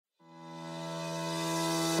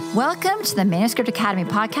Welcome to the Manuscript Academy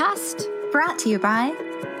podcast, brought to you by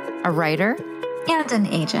a writer and an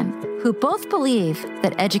agent who both believe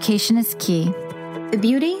that education is key. The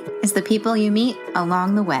beauty is the people you meet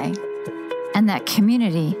along the way, and that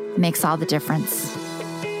community makes all the difference.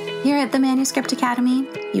 Here at the Manuscript Academy,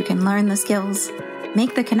 you can learn the skills,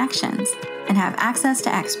 make the connections, and have access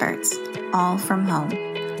to experts, all from home.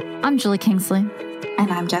 I'm Julie Kingsley.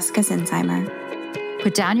 And I'm Jessica Zinsheimer.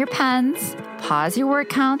 Put down your pens, pause your word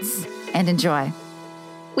counts, and enjoy.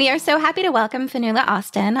 We are so happy to welcome Finola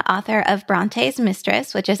Austin, author of Bronte's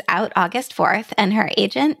Mistress, which is out August 4th, and her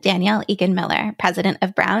agent, Danielle Egan-Miller, president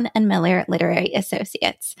of Brown and Miller Literary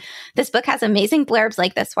Associates. This book has amazing blurbs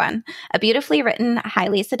like this one, a beautifully written,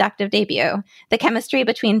 highly seductive debut. The chemistry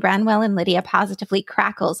between Branwell and Lydia positively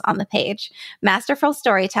crackles on the page. Masterful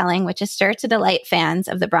storytelling, which is sure to delight fans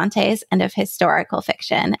of the Brontes and of historical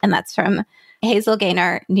fiction. And that's from Hazel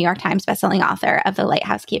Gaynor, New York Times bestselling author of The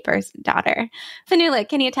Lighthouse Keeper's Daughter. Finola,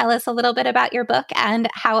 can you tell us a little bit about your book and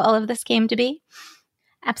how all of this came to be?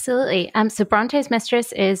 Absolutely. So Bronte's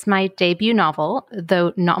Mistress is my debut novel,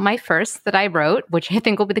 though not my first that I wrote, which I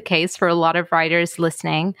think will be the case for a lot of writers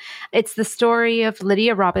listening. It's the story of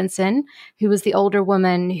Lydia Robinson, who was the older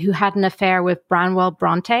woman who had an affair with Branwell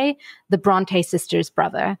Brontë, the Brontë sisters'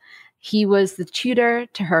 brother. He was the tutor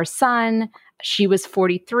to her son. She was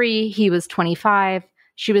 43, he was 25.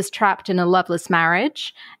 She was trapped in a loveless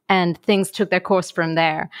marriage, and things took their course from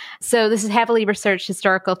there. So this is heavily researched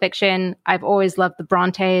historical fiction. I've always loved the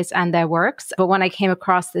Brontes and their works, but when I came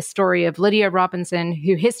across this story of Lydia Robinson,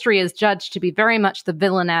 who history is judged to be very much the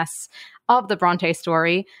villainess of the Bronte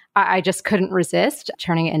story, I just couldn't resist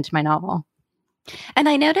turning it into my novel. And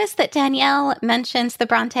I noticed that Danielle mentions the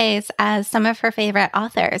Brontes as some of her favorite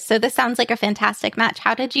authors. So this sounds like a fantastic match.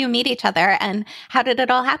 How did you meet each other and how did it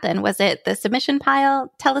all happen? Was it the submission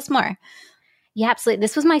pile? Tell us more. Yeah, absolutely.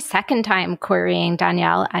 This was my second time querying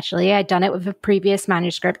Danielle, actually. I'd done it with a previous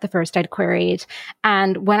manuscript, the first I'd queried.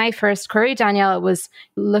 And when I first queried Danielle, it was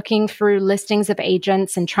looking through listings of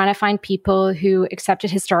agents and trying to find people who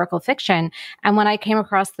accepted historical fiction. And when I came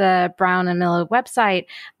across the Brown and Miller website,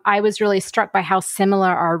 I was really struck by how similar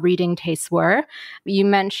our reading tastes were. You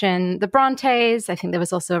mentioned the Brontes. I think there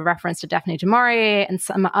was also a reference to Daphne du Maurier and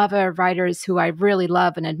some other writers who I really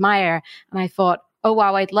love and admire. And I thought, oh,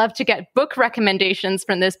 wow, I'd love to get book recommendations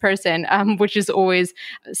from this person, which is always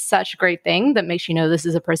such a great thing that makes you know this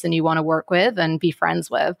is a person you want to work with and be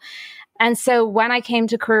friends with. And so when I came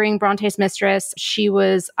to querying Bronte's Mistress, she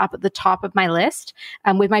was up at the top of my list.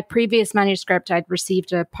 With my previous manuscript, I'd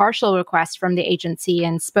received a partial request from the agency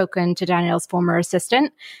and spoken to Danielle's former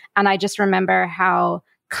assistant. And I just remember how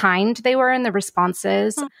kind they were in the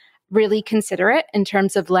responses. Really considerate in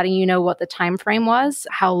terms of letting you know what the time frame was,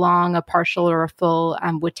 how long a partial or a full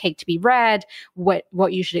would take to be read, what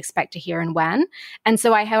you should expect to hear and when. And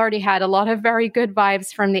so I already had a lot of very good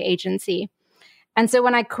vibes from the agency. And so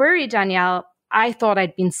when I queried Danielle, I thought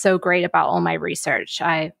I'd been so great about all my research.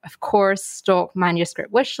 I, of course, stalk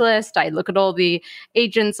manuscript wishlist. I look at all the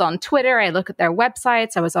agents on Twitter. I look at their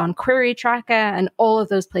websites. I was on Query Tracker and all of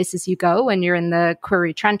those places you go when you're in the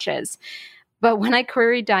query trenches. But when I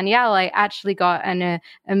queried Danielle, I actually got an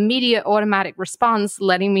immediate automatic response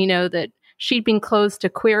letting me know that she'd been closed to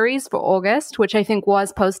queries for August, which I think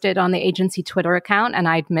was posted on the agency Twitter account, and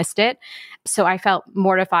I'd missed it. So I felt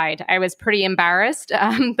mortified. I was pretty embarrassed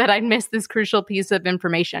that I'd missed this crucial piece of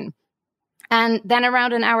information. And then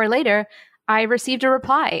around an hour later, I received a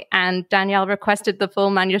reply and Danielle requested the full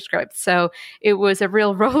manuscript. So it was a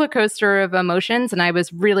real roller coaster of emotions and I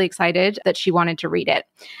was really excited that she wanted to read it.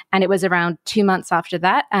 And it was around 2 months after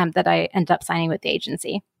that that I ended up signing with the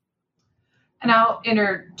agency. And I'll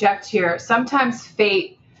interject here. Sometimes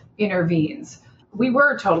fate intervenes. We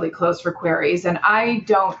were totally closed for queries and I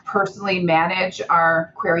don't personally manage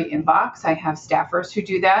our query inbox. I have staffers who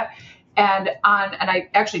do that. And I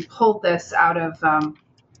actually pulled this out of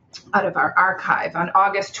our archive. On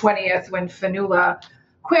August 20th, when Finola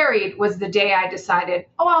queried, was the day I decided,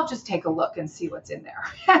 I'll just take a look and see what's in there.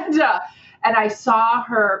 And I saw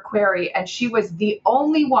her query, and she was the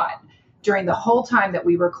only one during the whole time that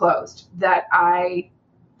we were closed that I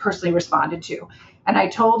personally responded to. And I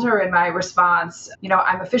told her in my response,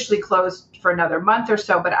 I'm officially closed for another month or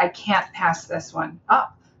so, but I can't pass this one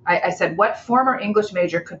up. I said, what former English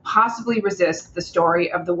major could possibly resist the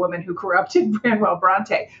story of the woman who corrupted Branwell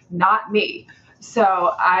Brontë? Not me.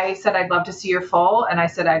 So I said, I'd love to see her full. And I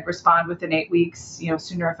said, I'd respond within 8 weeks,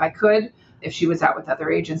 sooner if I could, if she was out with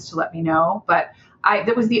other agents to let me know. But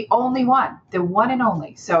that was the only one, the one and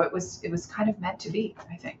only. So it was kind of meant to be,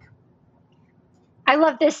 I think. I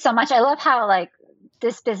love this so much. I love how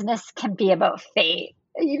this business can be about fate.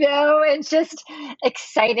 It's just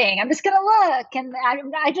exciting. I'm just going to look. And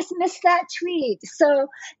I just missed that tweet. So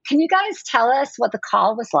can you guys tell us what the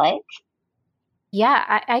call was like?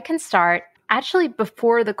 Yeah, I can start. Actually,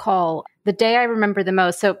 before the call, the day I remember the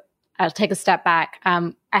most, so I'll take a step back.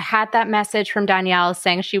 I had that message from Danielle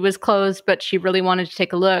saying she was closed, but she really wanted to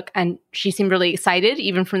take a look. And she seemed really excited,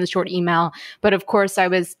 even from the short email. But of course, I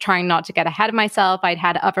was trying not to get ahead of myself. I'd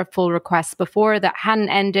had other full requests before that hadn't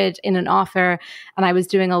ended in an offer. And I was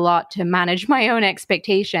doing a lot to manage my own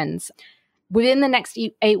expectations. Within the next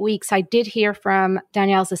 8 weeks, I did hear from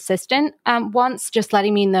Danielle's assistant once, just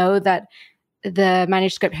letting me know that the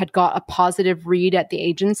manuscript had got a positive read at the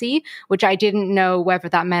agency, which I didn't know whether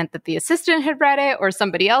that meant that the assistant had read it or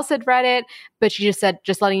somebody else had read it. But she just said,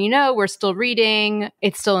 just letting you know, we're still reading.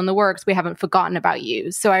 It's still in the works. We haven't forgotten about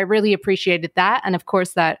you. So I really appreciated that. And of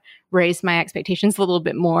course, that raised my expectations a little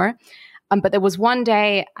bit more. But there was one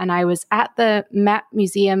day and I was at the Met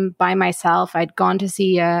Museum by myself. I'd gone to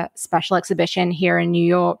see a special exhibition here in New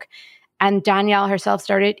York. And Danielle herself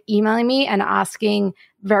started emailing me and asking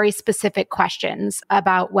very specific questions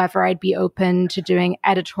about whether I'd be open to doing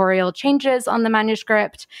editorial changes on the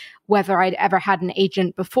manuscript, whether I'd ever had an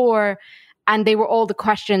agent before. And they were all the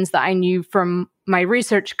questions that I knew from my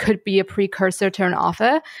research could be a precursor to an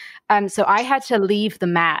offer. So I had to leave the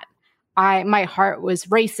Met. My heart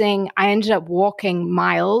was racing. I ended up walking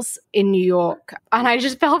miles in New York and I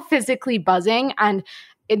just felt physically buzzing. And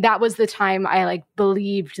that was the time I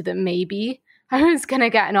believed that maybe I was going to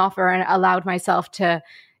get an offer and allowed myself to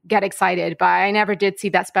get excited. But I never did see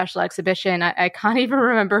that special exhibition. I can't even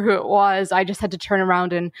remember who it was. I just had to turn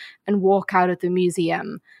around and walk out of the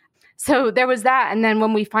museum. So there was that. And then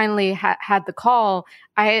when we finally had the call,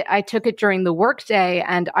 I took it during the workday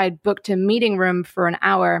and I booked a meeting room for an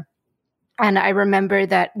hour. And I remember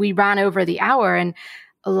that we ran over the hour and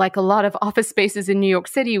like a lot of office spaces in New York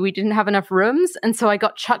City, we didn't have enough rooms. And so I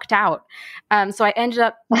got chucked out. So I ended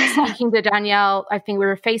up speaking to Danielle. I think we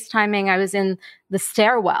were FaceTiming. I was in the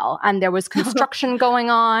stairwell and there was construction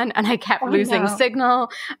going on and I kept losing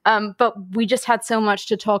signal. But we just had so much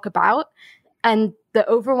to talk about. And the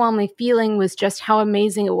overwhelming feeling was just how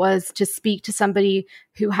amazing it was to speak to somebody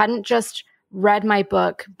who hadn't just read my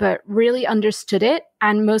book, but really understood it.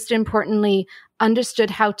 And most importantly,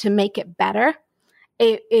 understood how to make it better.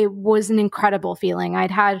 It was an incredible feeling. I'd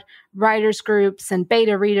had writers groups and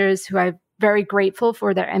beta readers who I'm very grateful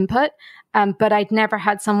for their input, but I'd never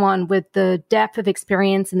had someone with the depth of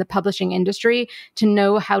experience in the publishing industry to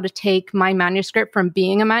know how to take my manuscript from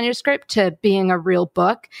being a manuscript to being a real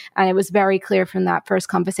book. And it was very clear from that first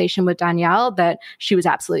conversation with Danielle that she was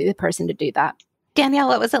absolutely the person to do that. Danielle,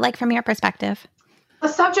 what was it like from your perspective? The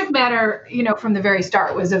subject matter, from the very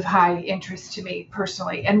start was of high interest to me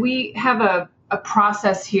personally. And we have a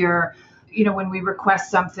process here, when we request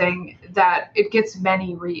something that it gets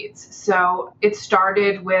many reads. So it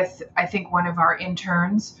started with, I think one of our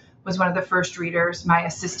interns was one of the first readers. My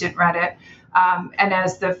assistant read it. And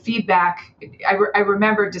as the feedback, I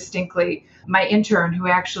remember distinctly my intern, who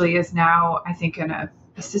actually is now, I think, an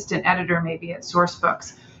assistant editor maybe at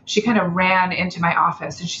Sourcebooks, she kind of ran into my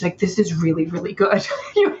office and she's like, this is really, really good.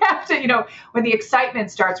 You have to, when the excitement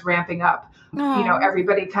starts ramping up,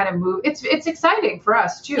 everybody kind of move. It's exciting for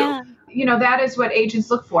us too. Yeah. That is what agents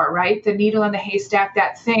look for, right? The needle in the haystack,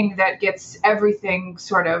 that thing that gets everything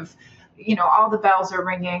sort of, all the bells are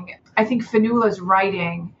ringing. I think Finola's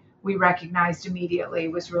writing, we recognized immediately,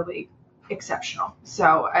 was really exceptional.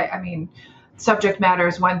 So, I mean, subject matter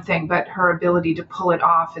is one thing, but her ability to pull it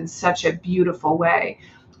off in such a beautiful way,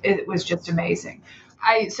 it was just amazing.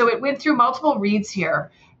 So it went through multiple reads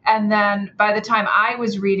here. And then by the time I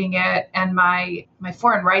was reading it, and my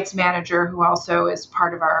foreign rights manager, who also is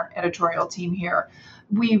part of our editorial team here,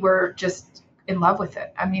 we were just in love with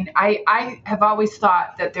it. I mean, I have always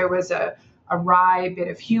thought that there was a wry bit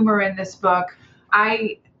of humor in this book.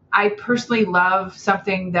 I personally love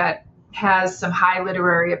something that has some high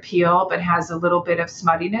literary appeal, but has a little bit of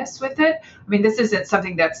smuttiness with it. I mean, this isn't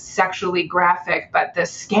something that's sexually graphic, but the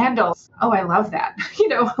scandals, I love that.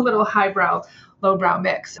 A little highbrow, lowbrow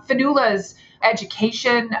mix. Finola's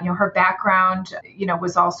education, her background,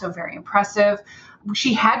 was also very impressive.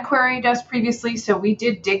 She had queried us previously, so we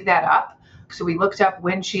did dig that up. So we looked up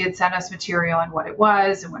when she had sent us material and what it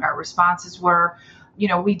was and what our responses were.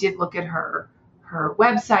 We did look at her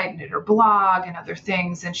website and at her blog and other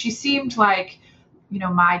things. And she seemed like,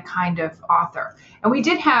 my kind of author. And we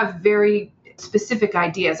did have very specific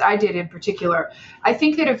ideas. I did in particular. I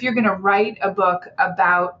think that if you're going to write a book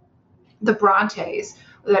about the Brontes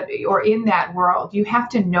or in that world, you have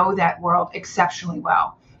to know that world exceptionally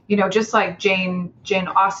well. Just like Jane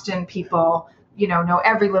Austen people know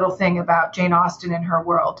every little thing about Jane Austen and her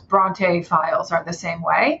world. Brontë files are the same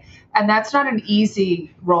way. And that's not an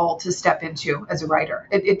easy role to step into as a writer.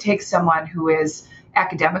 It takes someone who is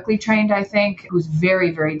academically trained, I think, who's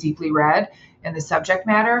very, very deeply read in the subject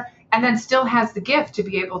matter, and then still has the gift to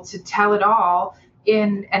be able to tell it all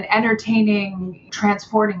in an entertaining,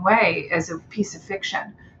 transporting way as a piece of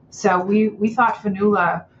fiction. So we thought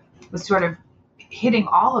Finola was sort of hitting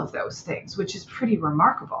all of those things, which is pretty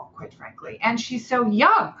remarkable, quite frankly. And she's so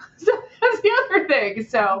young. So that's the other thing.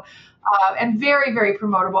 So, and very, very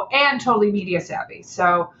promotable and totally media savvy.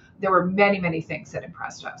 So there were many, many things that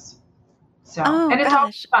impressed us. So, and it's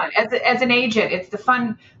always fun. As an agent, it's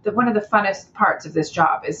one of the funnest parts of this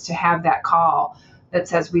job is to have that call that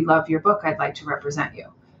says, we love your book. I'd like to represent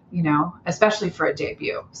you, especially for a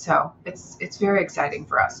debut. So it's very exciting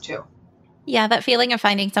for us too. Yeah, that feeling of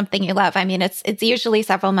finding something you love. I mean, it's usually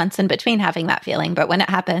several months in between having that feeling, but when it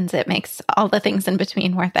happens, it makes all the things in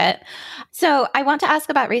between worth it. So I want to ask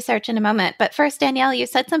about research in a moment, but first, Danielle, you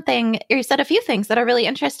said a few things that are really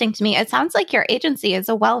interesting to me. It sounds like your agency is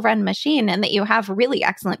a well-run machine and that you have really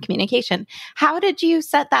excellent communication. How did you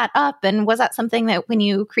set that up? And was that something that when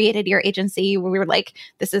you created your agency, we were like,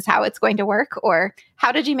 this is how it's going to work? Or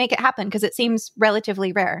how did you make it happen? Because it seems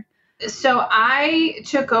relatively rare. So I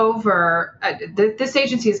took over, this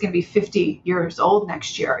agency is going to be 50 years old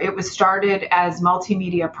next year. It was started as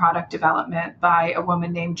multimedia product development by a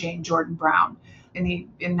woman named Jane Jordan Brown. In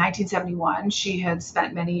 1971, she had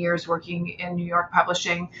spent many years working in New York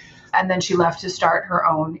publishing, and then she left to start her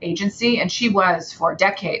own agency. And she was, for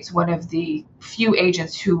decades, one of the few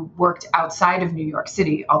agents who worked outside of New York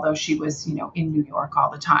City, although she was, in New York all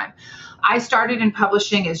the time. I started in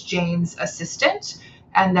publishing as Jane's assistant,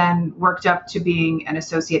 and then worked up to being an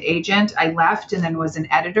associate agent. I left and then was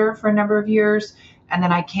an editor for a number of years. And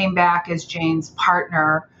then I came back as Jane's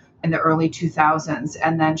partner in the early 2000s.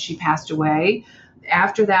 And then she passed away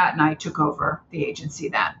after that, and I took over the agency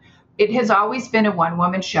then. It has always been a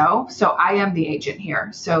one-woman show, so I am the agent here.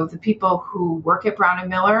 So the people who work at Brown &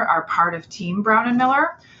 Miller are part of Team Brown &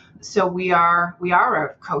 Miller. So we are a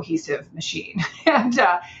cohesive machine, and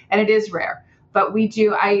it is rare. But we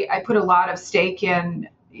do, I put a lot of stake in,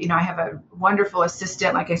 I have a wonderful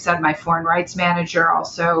assistant. Like I said, my foreign rights manager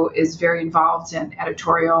also is very involved in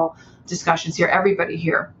editorial discussions here. Everybody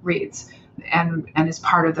here reads and is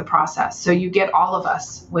part of the process. So you get all of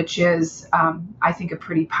us, which is, I think, a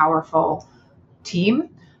pretty powerful team.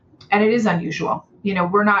 And it is unusual.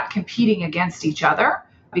 We're not competing against each other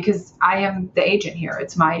because I am the agent here.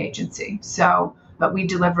 It's my agency. So, but we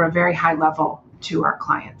deliver a very high level to our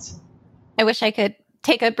clients. I wish I could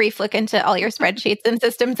take a brief look into all your spreadsheets and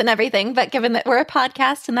systems and everything, but given that we're a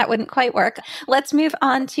podcast and that wouldn't quite work, let's move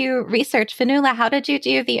on to research. Finola, how did you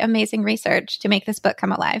do the amazing research to make this book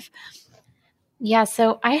come alive? Yeah,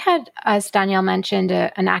 so I had, as Danielle mentioned,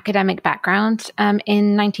 an academic background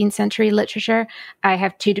in 19th century literature. I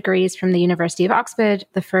have 2 degrees from the University of Oxford,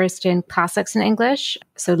 the first in classics and English,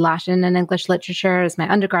 so Latin and English literature as my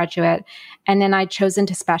undergraduate. And then I'd chosen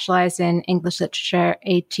to specialize in English literature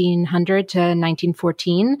 1800 to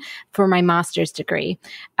 1914 for my master's degree.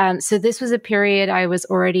 So this was a period I was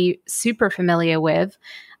already super familiar with.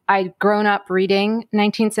 I'd grown up reading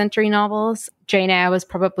 19th century novels. Jane Eyre was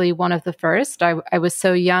probably one of the first. I was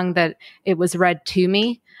so young that it was read to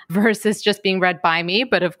me versus just being read by me.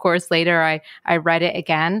 But of course, later I read it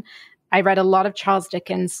again. I read a lot of Charles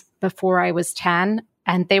Dickens before I was 10,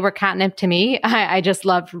 and they were catnip to me. I just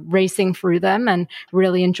loved racing through them and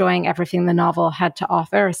really enjoying everything the novel had to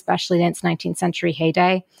offer, especially in its 19th century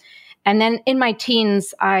heyday. And then in my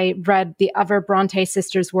teens, I read the other Brontë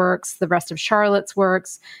sisters' works, the rest of Charlotte's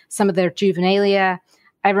works, some of their juvenilia.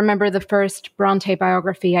 I remember the first Brontë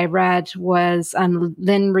biography I read was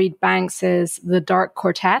Lynn Reed Banks's The Dark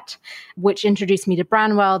Quartet, which introduced me to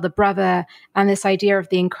Branwell, the brother, and this idea of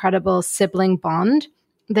the incredible sibling bond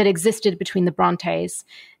that existed between the Brontës.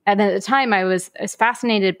 And at the time, I was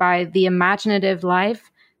fascinated by the imaginative life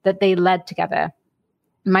that they led together.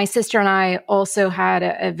 My sister and I also had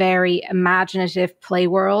a very imaginative play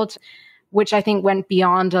world, which I think went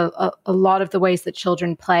beyond a lot of the ways that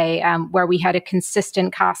children play, where we had a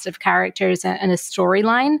consistent cast of characters and a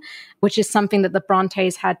storyline, which is something that the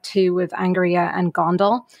Brontës had too with Angria and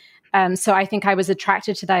Gondel. So I think I was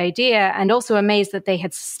attracted to that idea and also amazed that they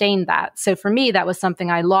had sustained that. So for me, that was something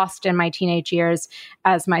I lost in my teenage years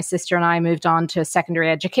as my sister and I moved on to secondary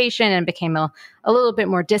education and became a little bit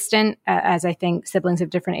more distant, as I think siblings of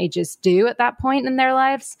different ages do at that point in their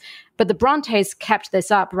lives. But the Brontës kept this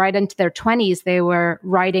up right into their 20s. They were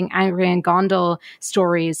writing Angria and Gondel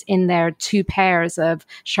stories in their 2 pairs of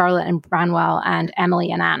Charlotte and Branwell and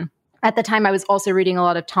Emily and Anne. At the time, I was also reading a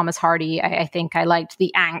lot of Thomas Hardy. I think I liked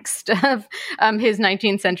the angst of his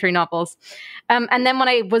 19th century novels. And then when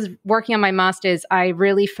I was working on my master's, I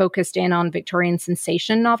really focused in on Victorian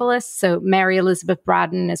sensation novelists. So Mary Elizabeth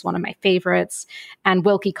Braddon is one of my favorites, and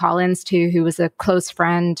Wilkie Collins, too, who was a close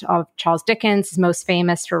friend of Charles Dickens, is most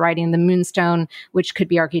famous for writing The Moonstone, which could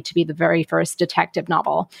be argued to be the very first detective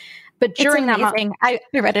novel. But during it's amazing. I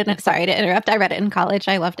read it. Sorry to interrupt. I read it in college.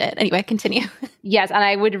 I loved it. Anyway, continue. Yes, and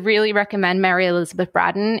I would really recommend Mary Elizabeth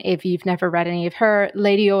Braddon if you've never read any of her.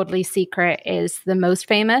 Lady Audley's Secret is the most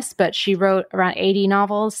famous, but she wrote around 80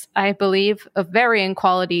 novels, I believe, of varying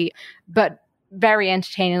quality, but very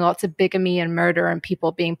entertaining. Lots of bigamy and murder and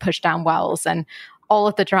people being pushed down wells and all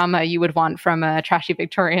of the drama you would want from a trashy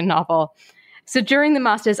Victorian novel. So during the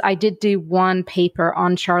master's, I did do one paper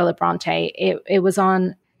on Charlotte Brontë. It was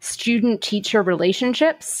on student-teacher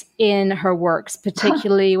relationships in her works,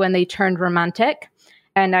 particularly when they turned romantic.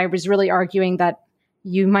 And I was really arguing that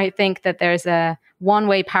you might think that there's a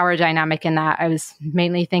one-way power dynamic in that. I was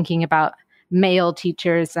mainly thinking about male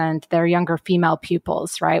teachers and their younger female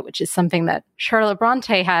pupils, right? Which is something that Charlotte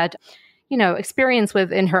Brontë had, experience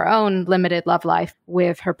with in her own limited love life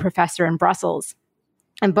with her professor in Brussels.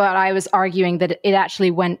 But I was arguing that it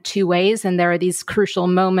actually went two ways. And there are these crucial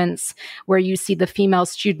moments where you see the female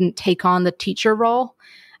student take on the teacher role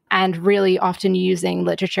and really often using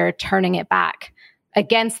literature, turning it back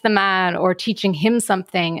against the man or teaching him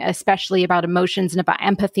something, especially about emotions and about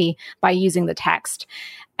empathy by using the text.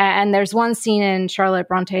 And there's one scene in Charlotte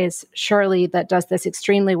Bronte's Shirley that does this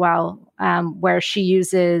extremely well, where she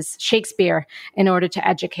uses Shakespeare in order to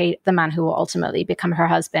educate the man who will ultimately become her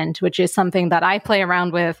husband, which is something that I play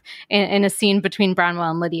around with in a scene between Branwell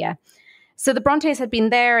and Lydia. So the Brontes had been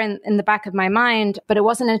there in the back of my mind, but it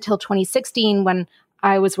wasn't until 2016 when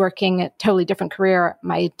I was working a totally different career.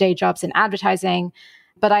 My day job's in advertising.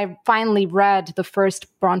 But I finally read the first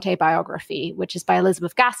Brontë biography, which is by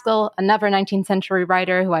Elizabeth Gaskell, another 19th century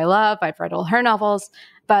writer who I love. I've read all her novels.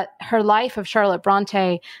 But her Life of Charlotte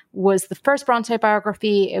Brontë was the first Brontë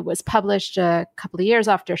biography. It was published a couple of years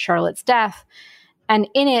after Charlotte's death. And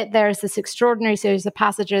in it, there's this extraordinary series of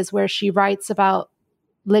passages where she writes about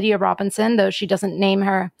Lydia Robinson, though she doesn't name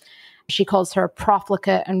her. She calls her a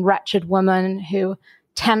profligate and wretched woman who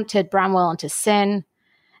tempted Branwell into sin.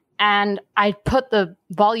 And I put the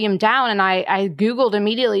volume down and I Googled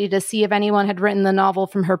immediately to see if anyone had written the novel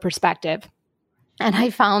from her perspective. And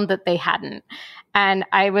I found that they hadn't. And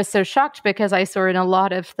I was so shocked because I saw in a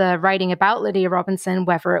lot of the writing about Lydia Robinson,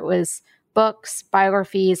 whether it was books,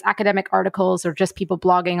 biographies, academic articles, or just people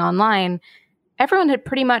blogging online, everyone had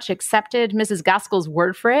pretty much accepted Mrs. Gaskell's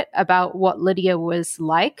word for it about what Lydia was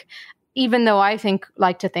like. Even though I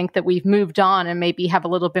like to think that we've moved on and maybe have a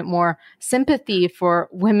little bit more sympathy for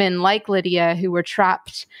women like Lydia who were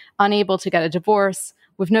trapped, unable to get a divorce,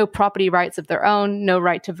 with no property rights of their own, no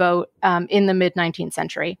right to vote in the mid-19th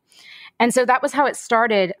century. And so that was how it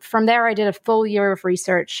started. From there, I did a full year of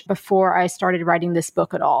research before I started writing this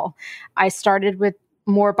book at all. I started with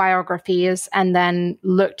more biographies and then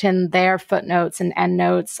looked in their footnotes and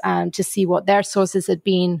endnotes to see what their sources had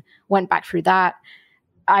been, went back through that.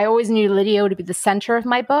 I always knew Lydia would be the center of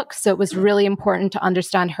my book, so it was really important to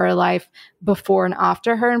understand her life before and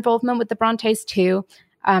after her involvement with the Brontes too.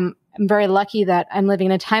 I'm very lucky that I'm living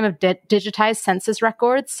in a time of digitized census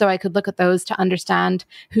records, so I could look at those to understand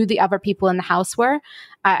who the other people in the house were.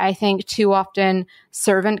 I think too often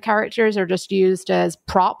servant characters are just used as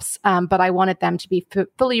props, but I wanted them to be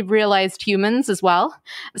fully realized humans as well.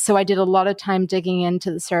 So I did a lot of time digging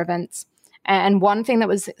into the servants. And one thing that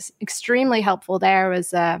was extremely helpful there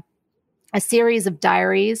was a series of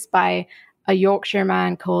diaries by a Yorkshire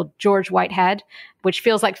man called George Whitehead, which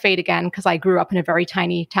feels like fate again because I grew up in a very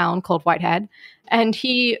tiny town called Whitehead. And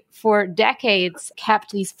he, for decades, kept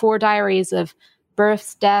these 4 diaries of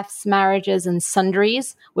births, deaths, marriages, and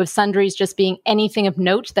sundries, with sundries just being anything of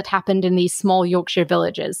note that happened in these small Yorkshire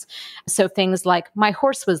villages. So things like, my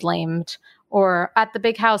horse was lamed, or at the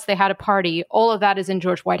big house, they had a party. All of that is in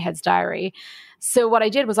George Whitehead's diary. So what I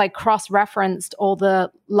did was I cross-referenced all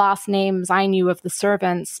the last names I knew of the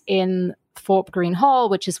servants in Thorpe Green Hall,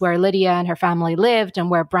 which is where Lydia and her family lived and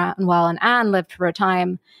where Branwell and Anne lived for a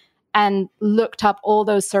time, and looked up all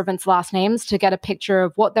those servants' last names to get a picture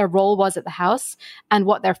of what their role was at the house and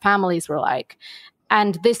what their families were like.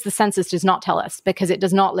 And this, the census does not tell us because it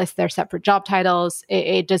does not list their separate job titles.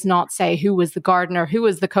 It does not say who was the gardener, who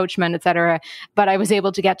was the coachman, etc. But I was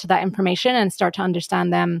able to get to that information and start to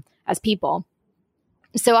understand them as people.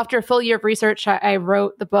 So after a full year of research, I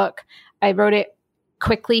wrote the book. I wrote it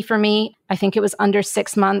quickly for me. I think it was under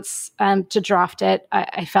 6 months to draft it.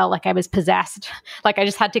 I felt like I was possessed, like I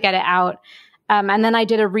just had to get it out. And then I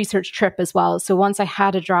did a research trip as well. So once I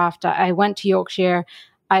had a draft, I went to Yorkshire.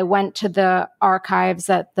 I went to the archives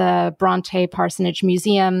at the Brontë Parsonage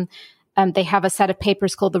Museum. They have a set of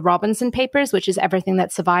papers called the Robinson Papers, which is everything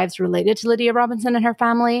that survives related to Lydia Robinson and her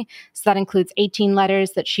family. So that includes 18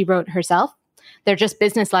 letters that she wrote herself. They're just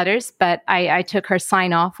business letters, but I took her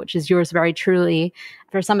sign off, which is yours very truly,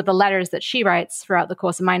 for some of the letters that she writes throughout the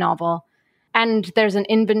course of my novel. And there's an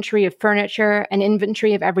inventory of furniture, an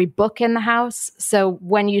inventory of every book in the house. So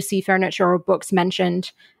when you see furniture or books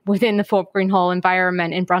mentioned within the Thorpe Green Hall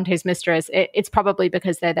environment in Bronte's Mistress, it's probably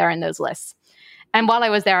because they're there in those lists. And while I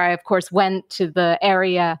was there, I, of course, went to the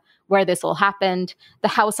area where this all happened. The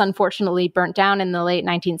house, unfortunately, burnt down in the late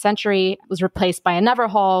 19th century, was replaced by another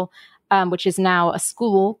hall, which is now a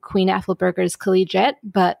school, Queen Ethelburger's Collegiate.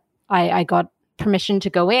 But I got permission to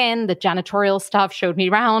go in. The janitorial staff showed me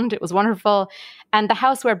around. It was wonderful. And the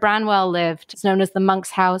house where Branwell lived, it's known as the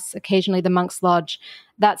Monk's House, occasionally the Monk's Lodge,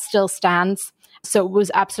 that still stands. So it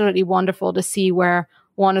was absolutely wonderful to see where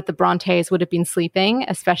one of the Brontes would have been sleeping,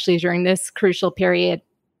 especially during this crucial period.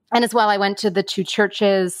 And as well, I went to the two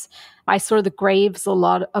churches. I saw the graves a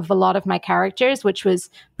lot of my characters, which was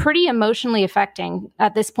pretty emotionally affecting.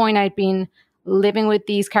 At this point, I'd been living with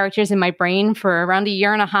these characters in my brain for around a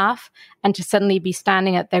year and a half, and to suddenly be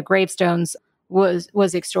standing at their gravestones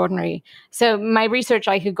was extraordinary. So my research,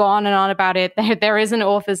 I could go on and on about it. There is an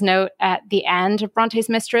author's note at the end of Bronte's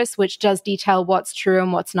Mistress, which does detail what's true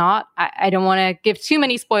and what's not. I don't want to give too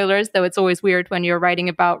many spoilers, though it's always weird when you're writing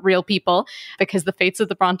about real people, because the fates of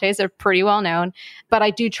the Brontes are pretty well known. But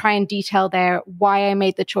I do try and detail there why I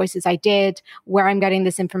made the choices I did, where I'm getting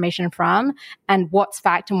this information from, and what's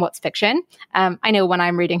fact and what's fiction. I know when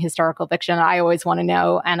I'm reading historical fiction, I always want to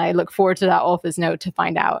know, and I look forward to that author's note to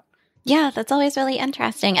find out. Yeah, that's always really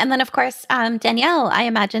interesting. And then, of course, Danielle, I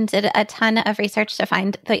imagine, did a ton of research to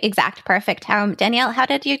find the exact perfect home. Danielle, how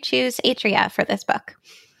did you choose Atria for this book?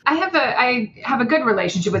 I have a good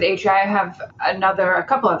relationship with Atria. I have a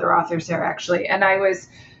couple other authors there, actually. And I was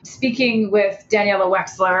speaking with Danielle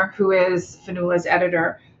Wexler, who is Finola's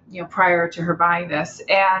editor, prior to her buying this,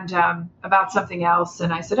 and about something else.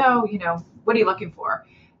 And I said, what are you looking for?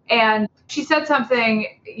 And she said something,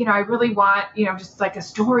 I really want, just like a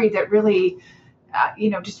story that really,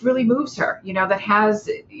 just really moves her, that has,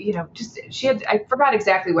 I forgot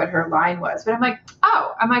exactly what her line was, but I'm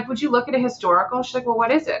like, would you look at a historical? She's like, well,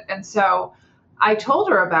 what is it? And so I told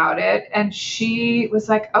her about it, and she was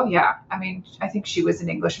like, oh yeah. I mean, I think she was an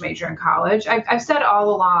English major in college. I've said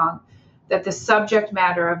all along that the subject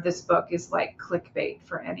matter of this book is like clickbait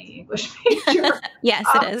for any English major. Yes,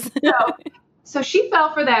 it is. So she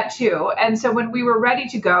fell for that too. And so when we were ready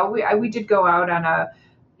to go, we did go out on a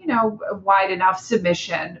wide enough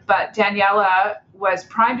submission, but Daniela was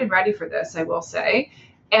primed and ready for this, I will say.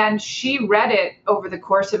 And she read it over the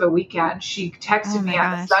course of a weekend. She texted me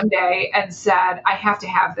on a Sunday and said, I have to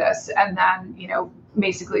have this. And then,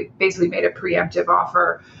 basically made a preemptive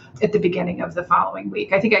offer at the beginning of the following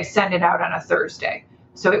week. I think I sent it out on a Thursday.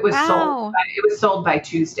 So it was sold. It was sold by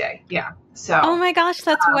Tuesday. Yeah. So. Oh my gosh,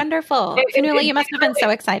 that's wonderful. Finola, you must have been so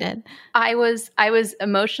excited. I was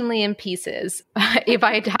emotionally in pieces. If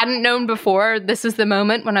I hadn't known before, this is the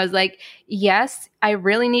moment when I was like, yes, I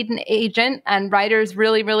really need an agent, and writers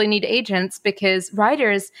really, really need agents, because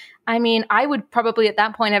writers, I would probably at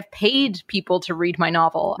that point have paid people to read my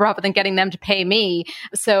novel rather than getting them to pay me.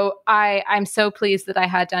 So I'm so pleased that I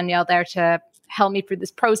had Danielle there to help me through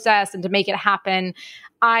this process and to make it happen.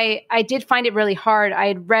 I did find it really hard. I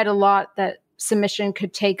had read a lot that submission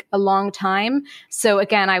could take a long time. So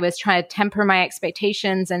again, I was trying to temper my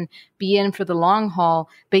expectations and be in for the long haul.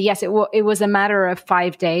 But yes, it was a matter of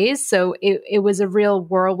 5 days. So it was a real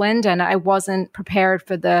whirlwind, and I wasn't prepared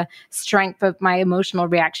for the strength of my emotional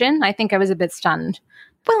reaction. I think I was a bit stunned.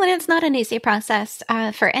 Well, and it's not an easy process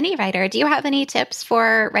for any writer. Do you have any tips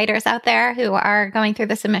for writers out there who are going through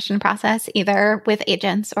the submission process, either with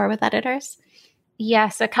agents or with editors?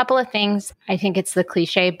 Yes, a couple of things. I think it's the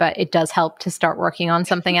cliche, but it does help to start working on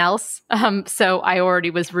something else. So I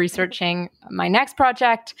already was researching my next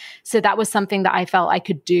project. So that was something that I felt I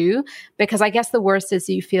could do, because I guess the worst is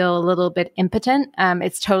you feel a little bit impotent.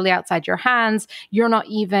 It's totally outside your hands. You're not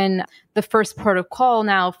even the first port of call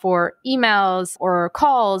now for emails or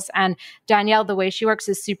calls. And Danielle, the way she works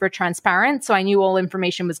is super transparent. So I knew all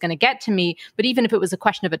information was going to get to me. But even if it was a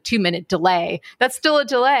question of a 2-minute delay, that's still a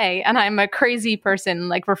delay. And I'm a crazy person,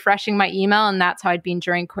 like refreshing my email. And that's how I'd been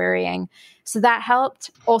during querying. So that helped.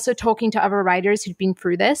 Also talking to other writers who'd been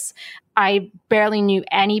through this. I barely knew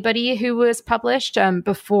anybody who was published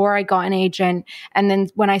before I got an agent. And then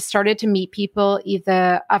when I started to meet people,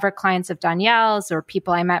 either other clients of Danielle's or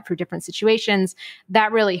people I met through different situations,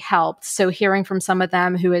 that really helped. So hearing from some of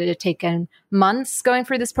them who had taken months going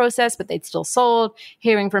through this process, but they'd still sold,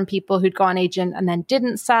 hearing from people who'd got an agent and then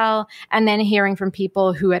didn't sell, and then hearing from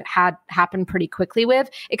people who it had happened pretty quickly with,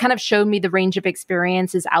 it kind of showed me the range of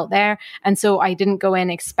experiences out there. And so I didn't go in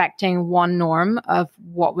expecting one norm of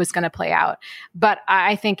what was going to play out. But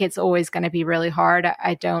I think it's always going to be really hard.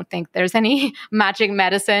 I don't think there's any magic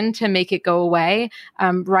medicine to make it go away.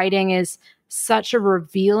 Writing is such a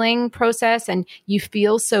revealing process and you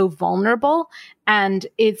feel so vulnerable. And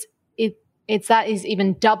it's that is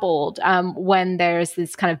even doubled when there's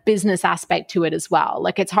this kind of business aspect to it as well.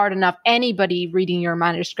 Like it's hard enough anybody reading your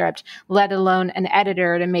manuscript, let alone an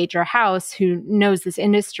editor at a major house who knows this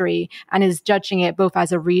industry and is judging it both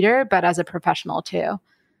as a reader, but as a professional too.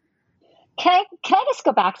 Can I just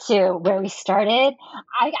go back to where we started?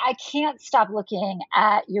 I can't stop looking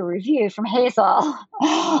at your review from Hazel.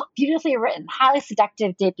 Beautifully written, highly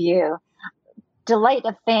seductive debut. Delight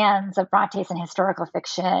of fans of Bronte's and historical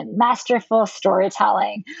fiction, masterful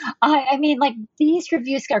storytelling. I mean, like these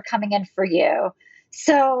reviews are coming in for you.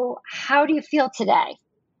 So how do you feel today?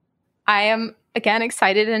 I am, again,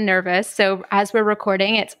 excited and nervous. So as we're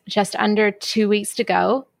recording, it's just under 2 weeks to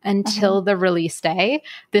go until the release day.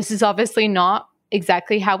 This is obviously not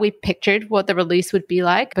exactly how we pictured what the release would be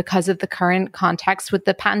like because of the current context with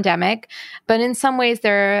the pandemic. But in some ways,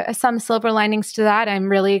 there are some silver linings to that. I'm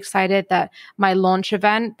really excited that my launch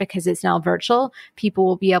event, because it's now virtual, people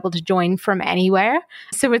will be able to join from anywhere.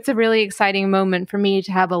 So it's a really exciting moment for me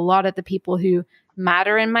to have a lot of the people who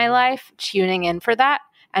matter in my life tuning in for that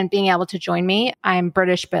and being able to join me. I'm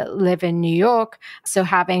British, but live in New York. So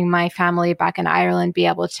having my family back in Ireland be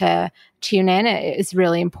able to tune in is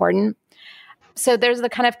really important. So there's the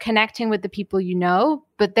kind of connecting with the people you know,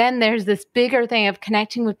 but then there's this bigger thing of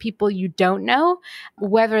connecting with people you don't know,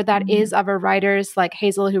 whether that is other writers like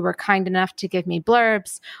Hazel who were kind enough to give me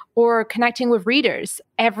blurbs, or connecting with readers.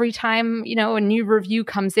 Every time, a new review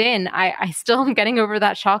comes in, I still am getting over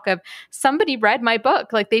that shock of somebody read my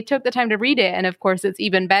book, like they took the time to read it. And of course, it's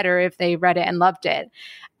even better if they read it and loved it.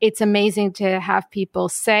 It's amazing to have people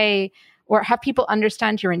say, or have people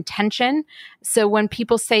understand your intention. So when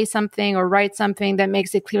people say something or write something that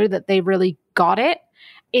makes it clear that they really got it,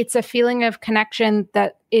 it's a feeling of connection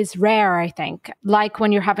that is rare, I think. Like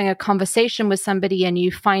when you're having a conversation with somebody and you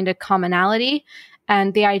find a commonality,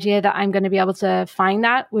 and the idea that I'm going to be able to find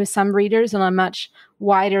that with some readers on a much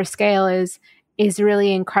wider scale is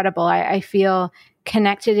really incredible. I feel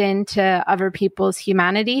connected into other people's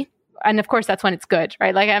humanity. And of course, that's when it's good,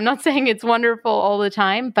 right? Like I'm not saying it's wonderful all the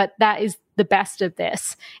time, but that is the best of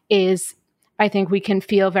this is I think we can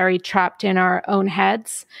feel very trapped in our own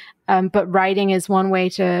heads. But writing is one way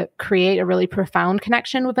to create a really profound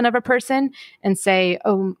connection with another person and say,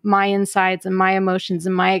 oh, my insides and my emotions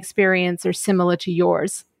and my experience are similar to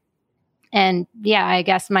yours. And yeah, I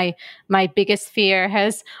guess my biggest fear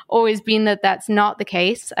has always been that that's not the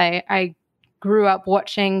case. I grew up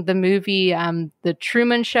watching the movie, The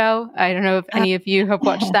Truman Show. I don't know if any of you have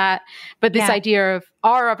watched that, but this idea of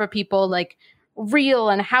are other people like real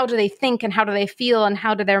and how do they think and how do they feel and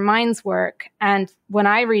how do their minds work? And when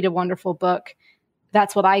I read a wonderful book,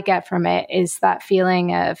 that's what I get from it is that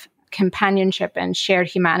feeling of companionship and shared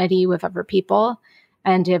humanity with other people.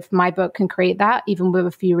 And if my book can create that, even with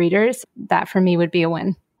a few readers, that for me would be a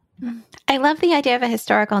win. I love the idea of a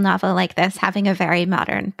historical novel like this having a very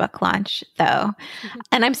modern book launch, though.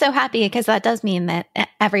 And I'm so happy because that does mean that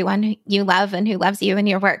everyone you love and who loves you and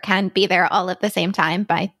your work can be there all at the same time.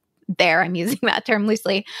 By there, I'm using that term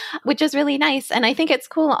loosely, which is really nice. And I think it's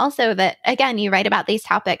cool also that, again, you write about these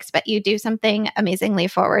topics, but you do something amazingly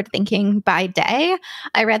forward-thinking by day.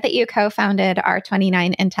 I read that you co-founded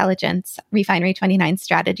R29 Intelligence, Refinery 29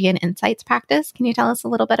 Strategy and Insights Practice. Can you tell us a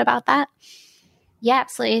little bit about that? Yeah,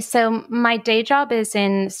 absolutely. So my day job is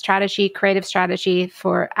in strategy, creative strategy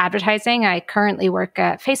for advertising. I currently work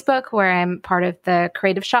at Facebook, where I'm part of the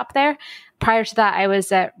creative shop there. Prior to that, I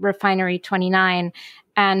was at Refinery 29.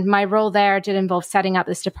 And my role there did involve setting up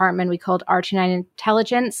this department we called R29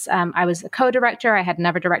 Intelligence. I was a co-director. I had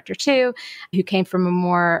another director too, who came from a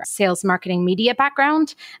more sales, marketing, media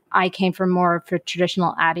background. I came from more of a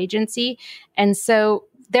traditional ad agency. And so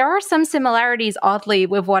there are some similarities, oddly,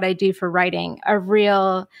 with what I do for writing, a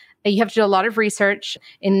real You have to do a lot of research.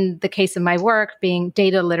 In the case of my work, being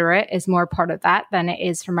data literate is more part of that than it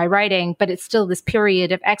is for my writing, but it's still this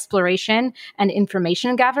period of exploration and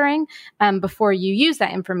information gathering before you use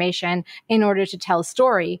that information in order to tell a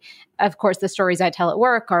story. Of course, the stories I tell at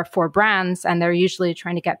work are for brands, and they're usually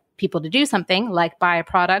trying to get people to do something like buy a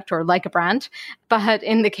product or like a brand. But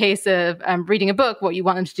in the case of reading a book, what you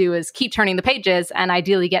want them to do is keep turning the pages and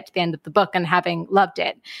ideally get to the end of the book and having loved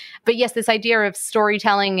it. But yes, this idea of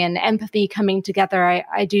storytelling and empathy coming together,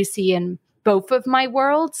 I do see in both of my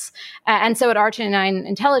worlds. And so at R29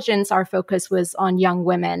 Intelligence, our focus was on young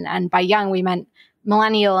women. And by young, we meant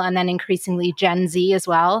millennial and then increasingly Gen Z as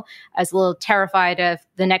well. I was a little terrified of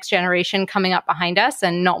the next generation coming up behind us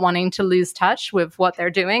and not wanting to lose touch with what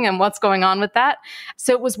they're doing and what's going on with that.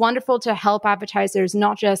 So it was wonderful to help advertisers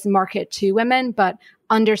not just market to women, but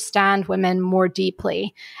understand women more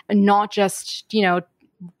deeply and not just,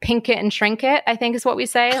 pink it and shrink it, I think is what we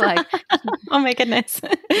say. Like, oh my goodness.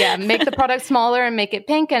 Yeah, make the product smaller and make it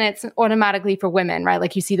pink, and it's automatically for women, right?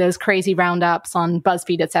 Like you see those crazy roundups on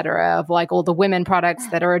BuzzFeed, et cetera, of like all the women products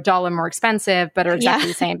that are $1 more expensive, but are exactly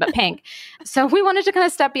the same, but pink. So we wanted to kind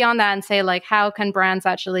of step beyond that and say, like, how can brands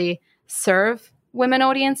actually serve women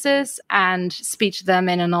audiences and speak to them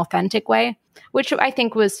in an authentic way, which I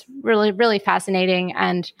think was really, really fascinating.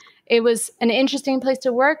 And it was an interesting place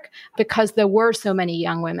to work because there were so many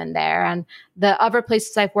young women there. And the other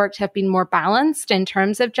places I've worked have been more balanced in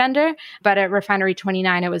terms of gender. But at Refinery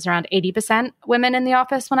 29, it was around 80% women in the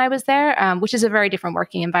office when I was there, which is a very different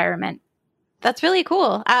working environment. That's really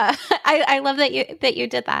cool. I love that you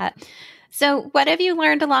did that. So what have you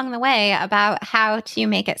learned along the way about how to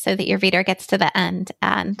make it so that your reader gets to the end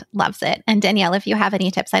and loves it? And Danielle, if you have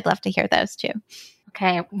any tips, I'd love to hear those too.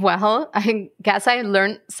 Okay, well, I guess I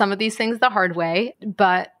learned some of these things the hard way,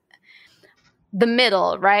 but the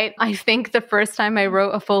middle, right? I think the first time I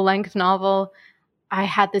wrote a full-length novel, I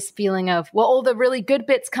had this feeling of, well, all the really good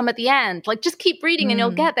bits come at the end. Like, just keep reading and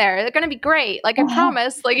you'll get there. They're going to be great. Like, I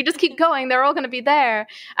promise. Like, you just keep going. They're all going to be there.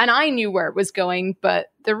 And I knew where it was going,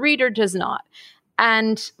 but the reader does not.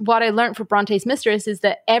 And what I learned for Bronte's Mistress is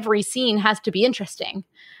that every scene has to be interesting.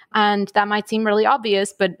 And that might seem really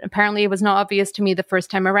obvious, but apparently it was not obvious to me the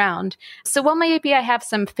first time around. So while maybe I have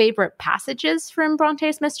some favorite passages from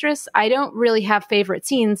Bronte's Mistress, I don't really have favorite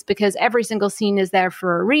scenes because every single scene is there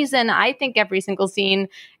for a reason. I think every single scene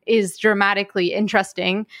is dramatically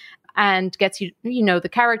interesting and gets you know the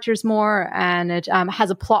characters more, and it has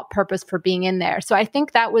a plot purpose for being in there. So I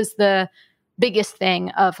think that was the biggest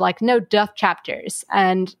thing of like no duff chapters.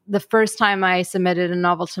 And the first time I submitted a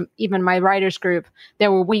novel to even my writers group,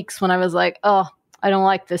 there were weeks when I was like, oh, I don't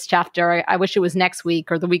like this chapter. I wish it was next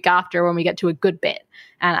week or the week after when we get to a good bit.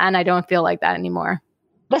 And I don't feel like that anymore.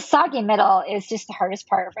 The soggy middle is just the hardest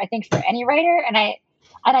part, I think, for any writer. And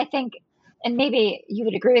I think, and maybe you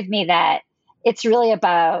would agree with me, that it's really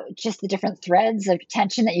about just the different threads of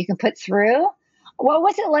tension that you can put through. What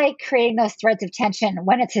was it like creating those threads of tension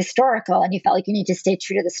when it's historical and you felt like you need to stay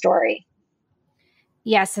true to the story?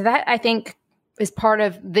 Yeah, so that I think is part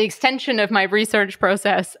of the extension of my research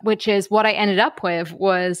process, which is what I ended up with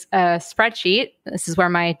was a spreadsheet. This is where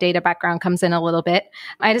my data background comes in a little bit.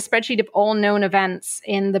 I had a spreadsheet of all known events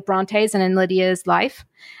in the Brontes and in Lydia's life.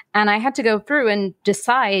 And I had to go through and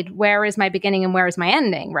decide where is my beginning and where is my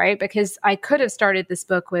ending, right? Because I could have started this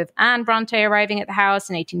book with Anne Bronte arriving at the house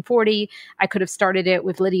in 1840. I could have started it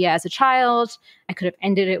with Lydia as a child. I could have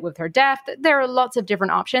ended it with her death. There are lots of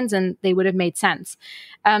different options and they would have made sense.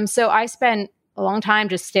 So I spent a long time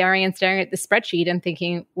just staring at the spreadsheet and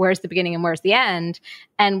thinking, where's the beginning and where's the end?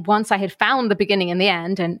 And once I had found the beginning and the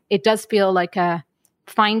end, and it does feel like a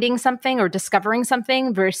finding something or discovering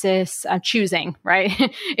something versus choosing, right?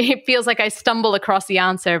 It feels like I stumble across the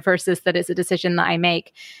answer versus that it's a decision that I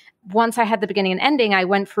make. Once I had the beginning and ending, I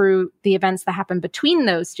went through the events that happened between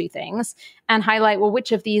those two things and highlight, well,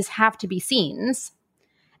 which of these have to be scenes?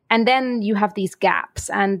 And then you have these gaps,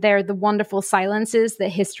 and they're the wonderful silences that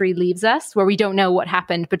history leaves us where we don't know what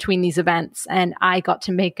happened between these events, and I got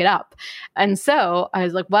to make it up. And so I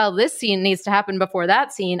was like, well, this scene needs to happen before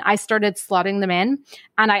that scene. I started slotting them in,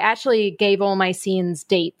 and I actually gave all my scenes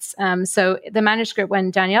dates. So the manuscript,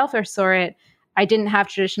 when Danielle first saw it, I didn't have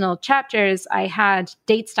traditional chapters. I had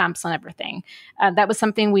date stamps on everything. That was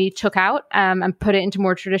something we took out and put it into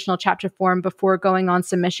more traditional chapter form before going on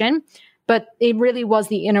submission. But it really was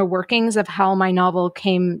the inner workings of how my novel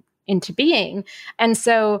came into being. And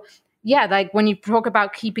so, yeah, like when you talk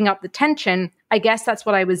about keeping up the tension, I guess that's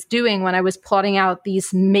what I was doing when I was plotting out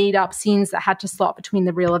these made up scenes that had to slot between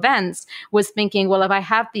the real events, was thinking, well, if I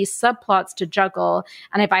have these subplots to juggle,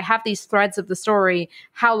 and if I have these threads of the story,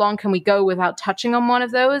 how long can we go without touching on one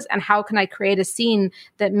of those? And how can I create a scene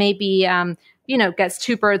that maybe, gets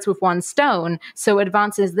two birds with one stone? So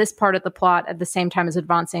advances this part of the plot at the same time as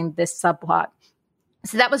advancing this subplot.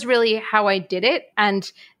 So that was really how I did it. And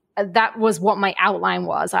that was what my outline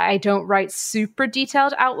was. I don't write super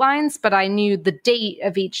detailed outlines, but I knew the date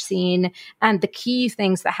of each scene and the key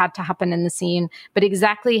things that had to happen in the scene. But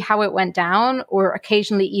exactly how it went down, or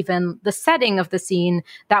occasionally even the setting of the scene,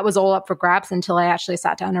 that was all up for grabs until I actually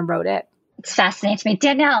sat down and wrote it. It's fascinating to me.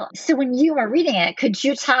 Danielle, so when you were reading it, could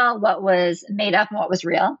you tell what was made up and what was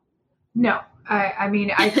real? No.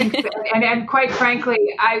 I think, and quite frankly,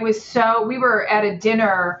 we were at a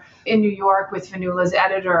dinner in New York with Finola's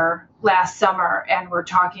editor last summer, and we're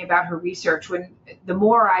talking about her research. When the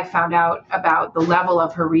more I found out about the level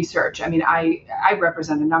of her research, I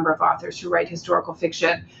represent a number of authors who write historical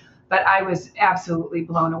fiction, but I was absolutely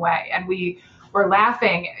blown away. And we were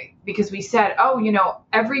laughing because we said,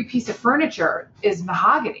 every piece of furniture is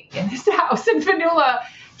mahogany in this house. And Finola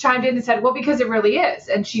chimed in and said, well, because it really is.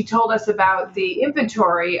 And she told us about the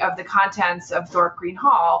inventory of the contents of Thorpe Green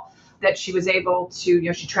Hall that she was able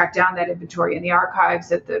to, she tracked down that inventory in the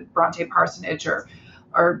archives at the Brontë parsonage or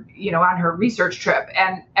on her research trip.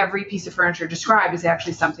 And every piece of furniture described is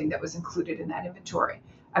actually something that was included in that inventory.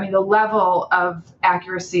 The level of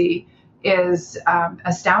accuracy is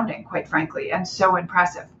astounding, quite frankly, and so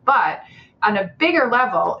impressive. But on a bigger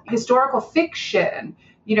level, historical fiction,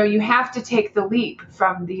 you have to take the leap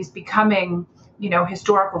from these becoming,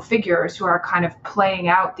 historical figures who are kind of playing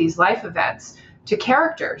out these life events to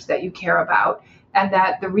characters that you care about, and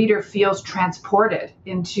that the reader feels transported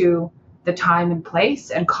into the time and place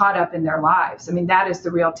and caught up in their lives. That is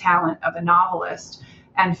the real talent of a novelist.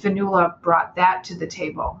 And Finola brought that to the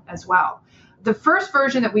table as well. The first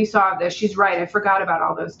version that we saw of this, she's right, I forgot about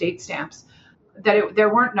all those date stamps,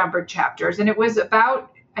 there weren't numbered chapters. And it was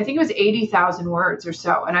about, I think it was 80,000 words or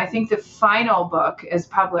so. And I think the final book as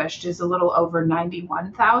published is a little over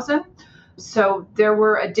 91,000. So there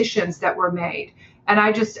were additions that were made. And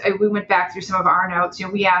we went back through some of our notes.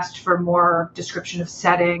 We asked for more description of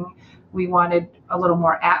setting. We wanted a little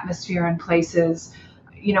more atmosphere in places.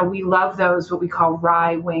 We love those, what we call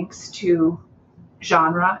wry winks to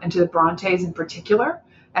genre and to the Brontes in particular.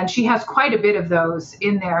 And she has quite a bit of those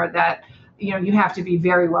in there that, you have to be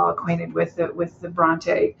very well acquainted with the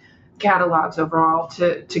Brontë catalogs overall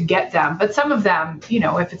to get them. But some of them,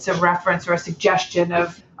 if it's a reference or a suggestion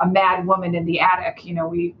of a mad woman in the attic,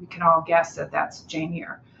 we can all guess that that's Jane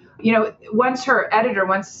Eyre. Once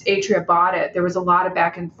Atria bought it, there was a lot of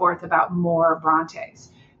back and forth about more Brontes.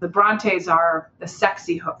 The Brontes are the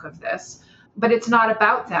sexy hook of this, but it's not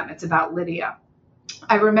about them. It's about Lydia.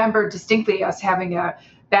 I remember distinctly us having a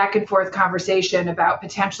back and forth conversation about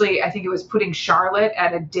potentially, I think it was putting Charlotte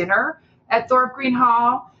at a dinner at Thorpe Green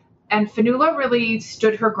Hall. And Finola really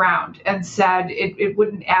stood her ground and said it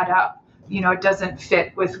wouldn't add up. It doesn't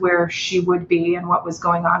fit with where she would be and what was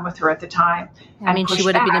going on with her at the time. She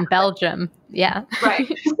would have been in Belgium. Yeah.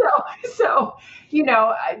 Right. So,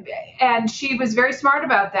 and she was very smart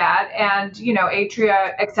about that. And,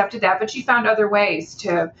 Atria accepted that, but she found other ways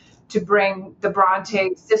to bring the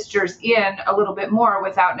Brontë sisters in a little bit more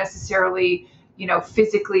without necessarily,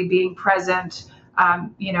 physically being present,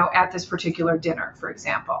 at this particular dinner, for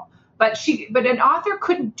example. But an author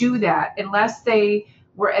couldn't do that unless they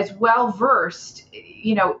were as well versed,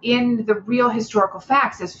 in the real historical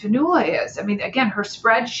facts as Finola is. Again, her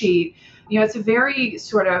spreadsheet, it's a very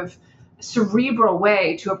sort of cerebral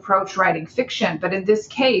way to approach writing fiction. But in this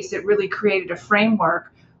case, it really created a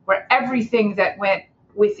framework where everything that went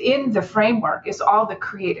within the framework is all the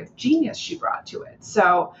creative genius she brought to it.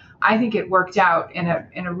 So I think it worked out in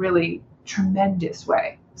a really tremendous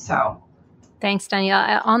way. So thanks,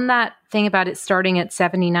 Danielle. On that thing about it starting at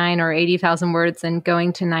 79 or 80,000 words and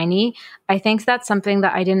going to 90, I think that's something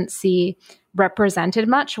that I didn't see represented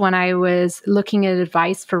much when I was looking at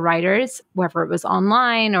advice for writers, whether it was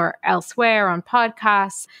online or elsewhere on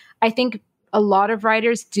podcasts. I think a lot of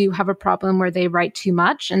writers do have a problem where they write too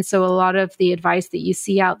much. And so a lot of the advice that you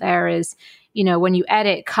see out there is, when you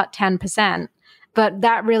edit, cut 10%. But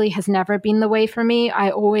that really has never been the way for me. I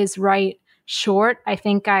always write short. I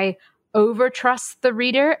think I overtrust the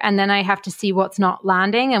reader, and then I have to see what's not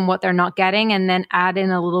landing and what they're not getting, and then add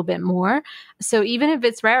in a little bit more. So even if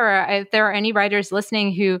it's rarer, if there are any writers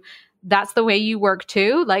listening who that's the way you work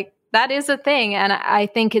too, that is a thing. And I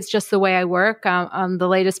think it's just the way I work. On the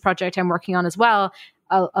latest project I'm working on as well,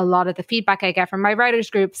 a lot of the feedback I get from my writers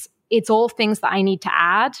groups it's all things that I need to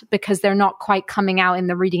add because they're not quite coming out in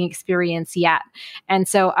the reading experience yet. And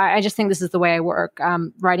so I just think this is the way I work,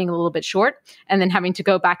 writing a little bit short and then having to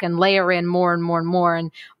go back and layer in more and more and more. And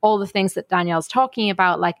all the things that Danielle's talking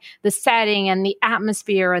about, like the setting and the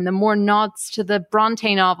atmosphere and the more nods to the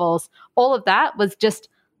Brontë novels, all of that was just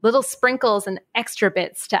little sprinkles and extra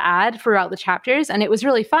bits to add throughout the chapters. And it was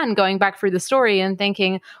really fun going back through the story and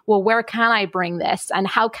thinking, well, where can I bring this? And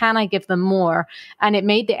how can I give them more? And it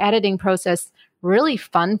made the editing process really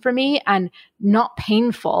fun for me and not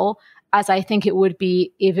painful as I think it would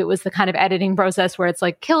be if it was the kind of editing process where it's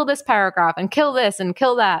like, kill this paragraph and kill this and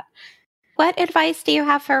kill that. What advice do you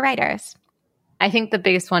have for writers? I think the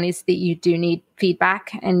biggest one is that you do need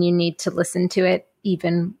feedback and you need to listen to it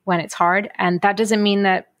even when it's hard. And that doesn't mean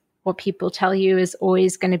that what people tell you is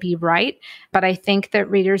always going to be right. But I think that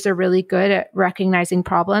readers are really good at recognizing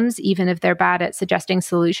problems, even if they're bad at suggesting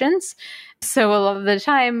solutions. So a lot of the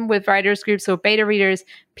time with writers groups or beta readers,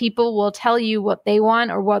 people will tell you what they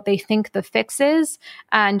want or what they think the fix is.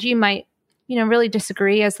 And you might, really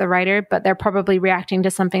disagree as the writer, but they're probably reacting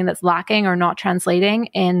to something that's lacking or not translating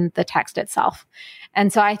in the text itself.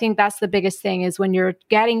 And so I think that's the biggest thing is when you're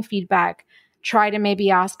getting feedback, try to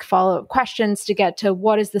maybe ask follow-up questions to get to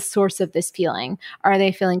what is the source of this feeling. Are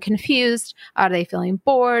they feeling confused? Are they feeling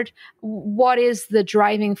bored? What is the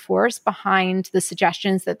driving force behind the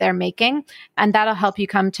suggestions that they're making? And that'll help you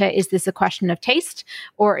come to, is this a question of taste?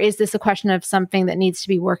 Or is this a question of something that needs to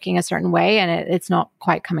be working a certain way and it's not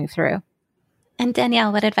quite coming through? And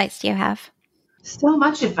Danielle, what advice do you have? So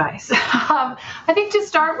much advice. I think to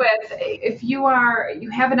start with, if you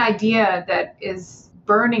have an idea that is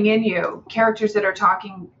burning in you, characters that are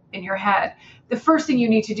talking in your head, the first thing you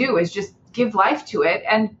need to do is just give life to it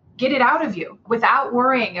and get it out of you without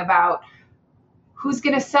worrying about who's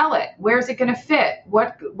going to sell it, where's it going to fit,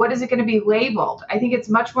 what is it going to be labeled. I think it's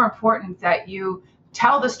much more important that you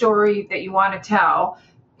tell the story that you want to tell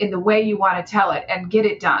in the way you want to tell it and get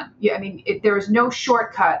it done. There is no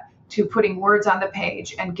shortcut to putting words on the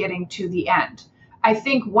page and getting to the end. I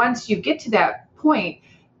think once you get to that point,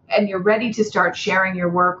 and you're ready to start sharing your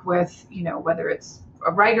work with, whether it's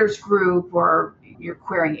a writer's group or you're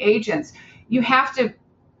querying agents, you have to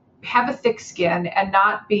have a thick skin and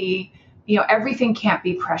not be, everything can't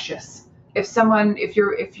be precious. If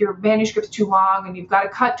your manuscript's too long and you've got to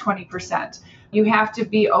cut 20%, you have to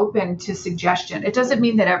be open to suggestion. It doesn't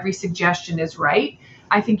mean that every suggestion is right.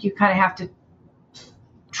 I think you kind of have to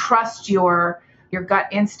trust your gut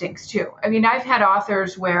instincts too. I've had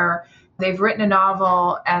authors where they've written a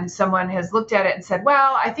novel and someone has looked at it and said,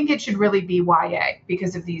 well, I think it should really be YA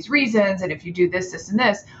because of these reasons. And if you do this, this, and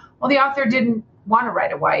this, well, the author didn't want to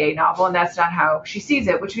write a YA novel and that's not how she sees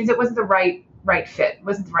it, which means it wasn't the right fit. It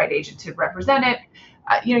wasn't the right agent to represent it.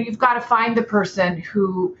 You've got to find the person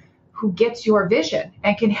who gets your vision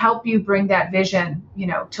and can help you bring that vision,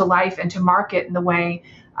 to life and to market in the way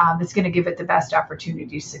that's going to give it the best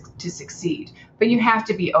opportunity to succeed. But you have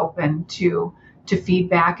to be open to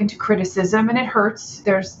feedback and to criticism, and it hurts.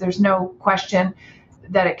 There's no question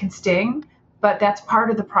that it can sting, but that's part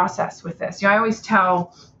of the process with this. I always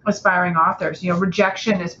tell aspiring authors,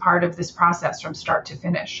 rejection is part of this process from start to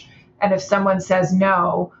finish. And if someone says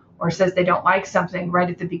no or says they don't like something right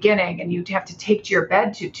at the beginning and you have to take to your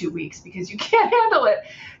bed to 2 weeks because you can't handle it,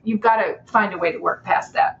 you've got to find a way to work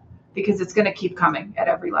past that, because it's going to keep coming at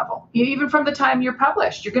every level. Even from the time you're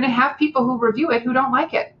published, you're going to have people who review it who don't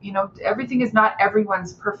like it. Everything is not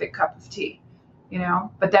everyone's perfect cup of tea,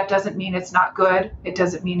 but that doesn't mean it's not good. It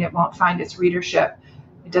doesn't mean it won't find its readership.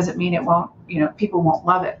 It doesn't mean it won't, people won't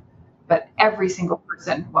love it, but every single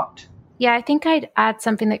person won't. Yeah, I think I'd add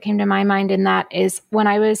something that came to my mind in that is when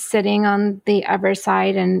I was sitting on the other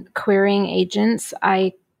side and querying agents,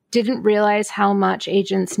 I didn't realize how much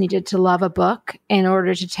agents needed to love a book in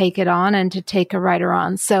order to take it on and to take a writer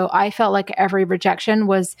on. So I felt like every rejection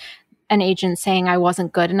was an agent saying I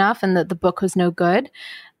wasn't good enough and that the book was no good,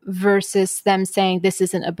 versus them saying this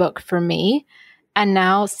isn't a book for me. And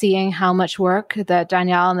now seeing how much work that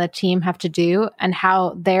Danielle and the team have to do and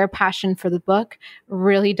how their passion for the book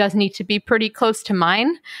really does need to be pretty close to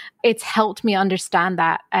mine, it's helped me understand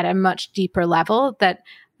that at a much deeper level, that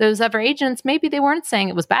those other agents, maybe they weren't saying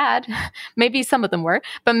it was bad. Maybe some of them were,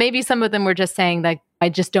 but maybe some of them were just saying like, I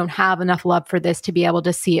just don't have enough love for this to be able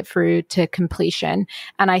to see it through to completion.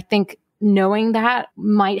 And I think knowing that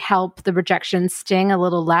might help the rejection sting a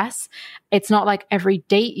little less. It's not like every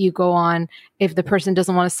date you go on, if the person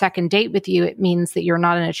doesn't want a second date with you, it means that you're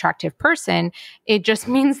not an attractive person. It just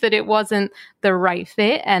means that it wasn't the right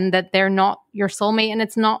fit and that they're not your soulmate, and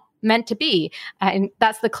it's not meant to be. And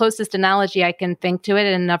that's the closest analogy I can think to it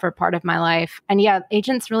in another part of my life. And yeah,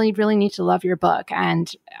 agents really, really need to love your book.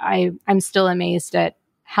 And I'm still amazed at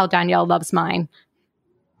how Danielle loves mine.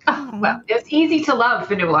 Oh, well, it's easy to love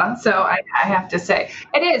Finola, so I have to say.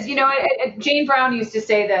 It is. Jane Brown used to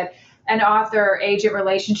say that an author-agent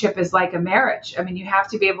relationship is like a marriage. I mean, you have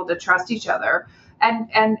to be able to trust each other. And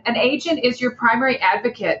an agent is your primary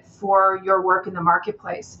advocate for your work in the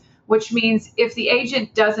marketplace, which means if the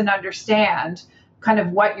agent doesn't understand kind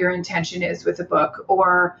of what your intention is with the book,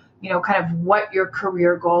 or, kind of what your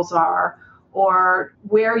career goals are, or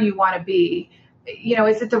where you want to be,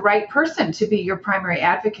 is it the right person to be your primary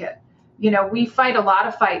advocate? We fight a lot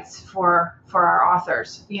of fights for our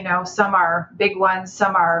authors. Some are big ones,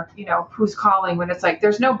 some are, who's calling when it's like,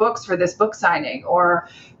 there's no books for this book signing, or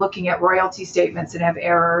looking at royalty statements and have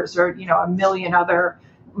errors, or, a million other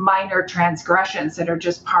minor transgressions that are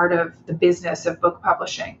just part of the business of book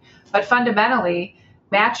publishing. But fundamentally,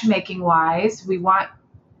 matchmaking wise, we want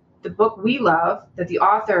the book we love, that the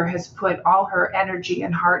author has put all her energy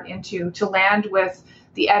and heart into, to land with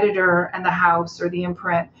the editor and the house or the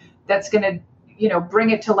imprint that's going to, bring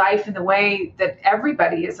it to life in the way that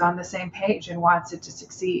everybody is on the same page and wants it to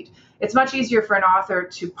succeed. It's much easier for an author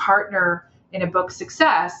to partner in a book's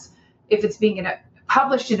success if it's being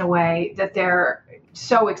published in a way that they're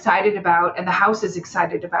so excited about, and the house is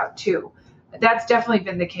excited about too. That's definitely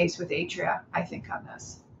been the case with Atria, I think, on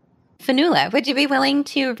this. Finola, would you be willing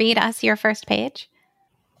to read us your first page?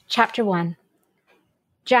 Chapter 1,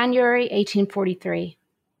 January 1843.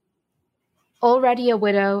 Already a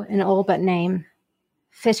widow in all but name,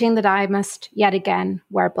 fitting that I must yet again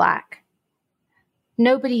wear black.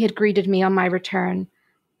 Nobody had greeted me on my return,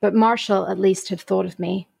 but Marshall at least had thought of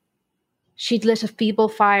me. She'd lit a feeble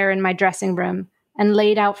fire in my dressing room and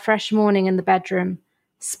laid out fresh morning in the bedroom,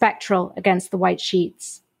 spectral against the white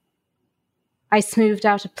sheets. I smoothed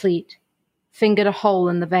out a pleat, fingered a hole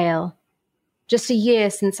in the veil. Just a year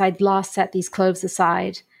since I'd last set these clothes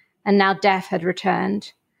aside, and now death had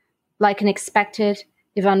returned. Like an expected,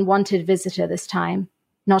 if unwanted visitor this time,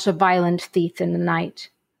 not a violent thief in the night.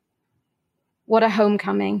 What a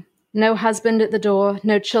homecoming. No husband at the door,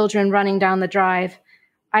 no children running down the drive.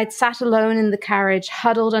 I'd sat alone in the carriage,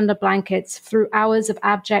 huddled under blankets through hours of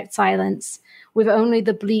abject silence, with only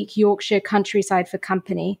the bleak Yorkshire countryside for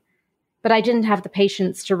company. But I didn't have the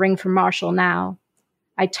patience to ring for Marshall now.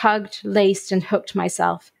 I tugged, laced, and hooked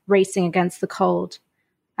myself, racing against the cold.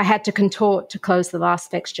 I had to contort to close the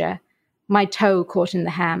last fixture. My toe caught in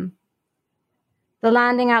the ham. The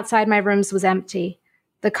landing outside my rooms was empty.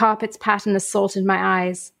 The carpet's pattern assaulted my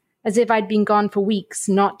eyes, as if I'd been gone for weeks,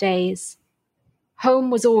 not days.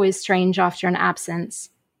 Home was always strange after an absence,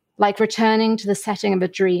 like returning to the setting of a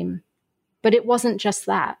dream. But it wasn't just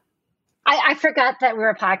that. I forgot that we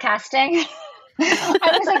were podcasting.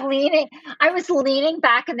 I was leaning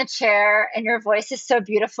back in the chair, and your voice is so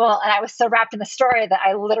beautiful. And I was so wrapped in the story that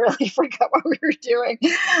I literally forgot what we were doing.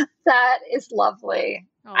 That is lovely.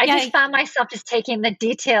 Oh, I just found myself just taking the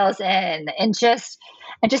details in and just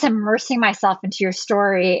immersing myself into your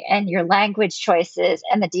story and your language choices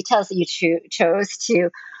and the details that you chose to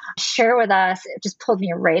share with us. It just pulled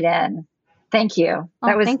me right in. Thank you.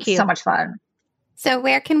 That was so much fun. So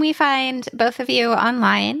where can we find both of you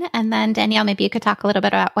online? And then Danielle, maybe you could talk a little bit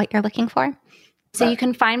about what you're looking for. So you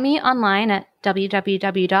can find me online at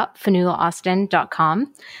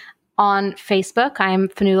www.finolaaustin.com. On Facebook, I'm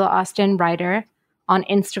Finola Austin Writer. On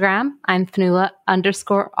Instagram, I'm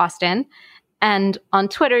Finola_Austin. And on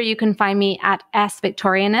Twitter, you can find me at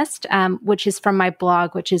 @SVictorianist, which is from my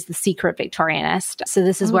blog, which is The Secret Victorianist. So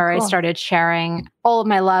this is where I started sharing all of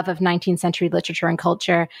my love of 19th century literature and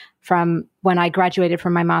culture from when I graduated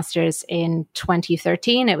from my master's in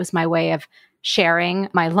 2013. It was my way of sharing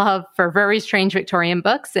my love for very strange Victorian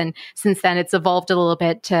books. And since then, it's evolved a little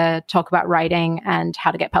bit to talk about writing and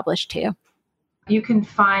how to get published too. You can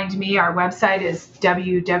find me. Our website is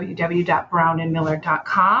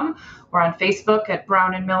www.brownandmiller.com. We're on Facebook at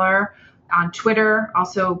Brown and Miller, on Twitter,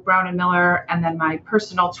 also Brown and Miller, and then my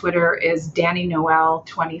personal Twitter is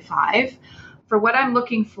DannyNoel25. For what I'm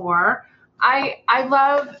looking for, I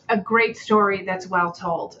love a great story that's well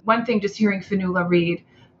told. One thing, just hearing Finola read,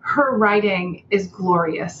 her writing is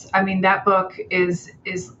glorious. I mean, that book is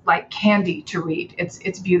like candy to read.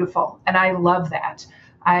 It's beautiful, and I love that.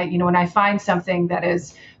 When I find something that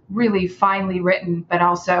is really finely written, but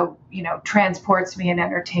also, transports me and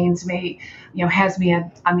entertains me, has me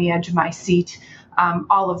on the edge of my seat,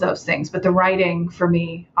 all of those things. But the writing for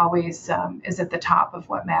me always is at the top of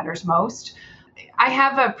what matters most. I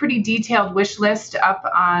have a pretty detailed wish list up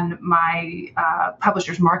on my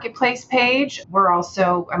Publishers Marketplace page.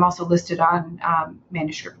 I'm also listed on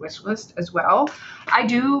Manuscript Wish List as well. I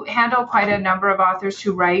do handle quite a number of authors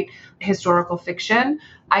who write historical fiction.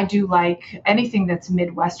 I do like anything that's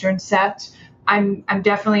Midwestern set. I'm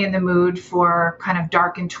definitely in the mood for kind of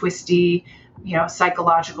dark and twisty,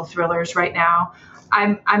 psychological thrillers right now.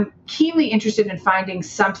 I'm keenly interested in finding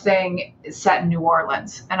something set in New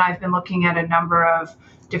Orleans, and I've been looking at a number of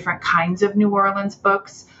different kinds of New Orleans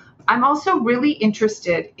books. I'm also really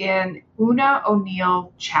interested in Una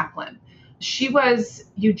O'Neill Chaplin. She was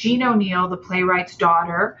Eugene O'Neill, the playwright's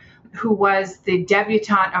daughter, who was the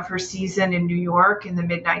debutante of her season in New York in the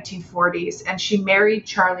mid-1940s, and she married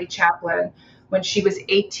Charlie Chaplin when she was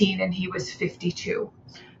 18 and he was 52.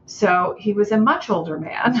 So he was a much older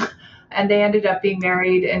man. And they ended up being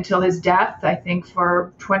married until his death, I think,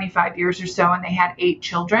 for 25 years or so, and they had 8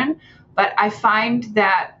 children. But I find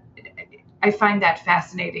that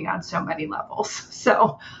fascinating on so many levels.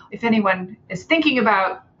 So if anyone is thinking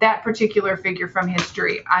about that particular figure from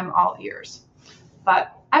history, I'm all ears.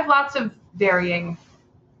 But I have lots of varying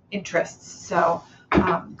interests, so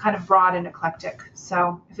kind of broad and eclectic.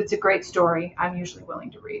 So if it's a great story, I'm usually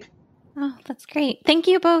willing to read. Oh, that's great. Thank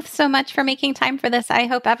you both so much for making time for this. I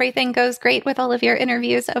hope everything goes great with all of your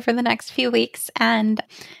interviews over the next few weeks. And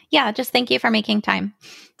just thank you for making time.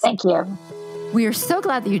 Thank you. We are so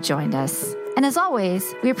glad that you joined us. And as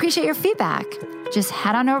always, we appreciate your feedback. Just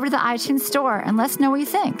head on over to the iTunes store and let us know what you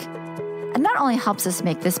think. It not only helps us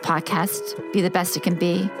make this podcast be the best it can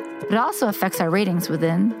be, but it also affects our ratings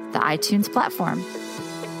within the iTunes platform.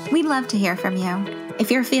 We'd love to hear from you. If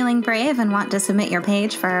you're feeling brave and want to submit your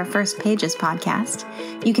page for our First Pages podcast,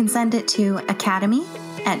 you can send it to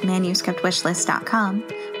academy@manuscriptwishlist.com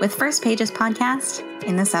with First Pages podcast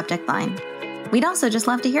in the subject line. We'd also just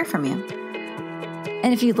love to hear from you.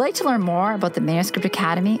 And if you'd like to learn more about the Manuscript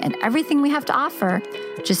Academy and everything we have to offer,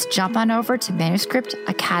 just jump on over to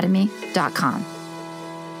manuscriptacademy.com.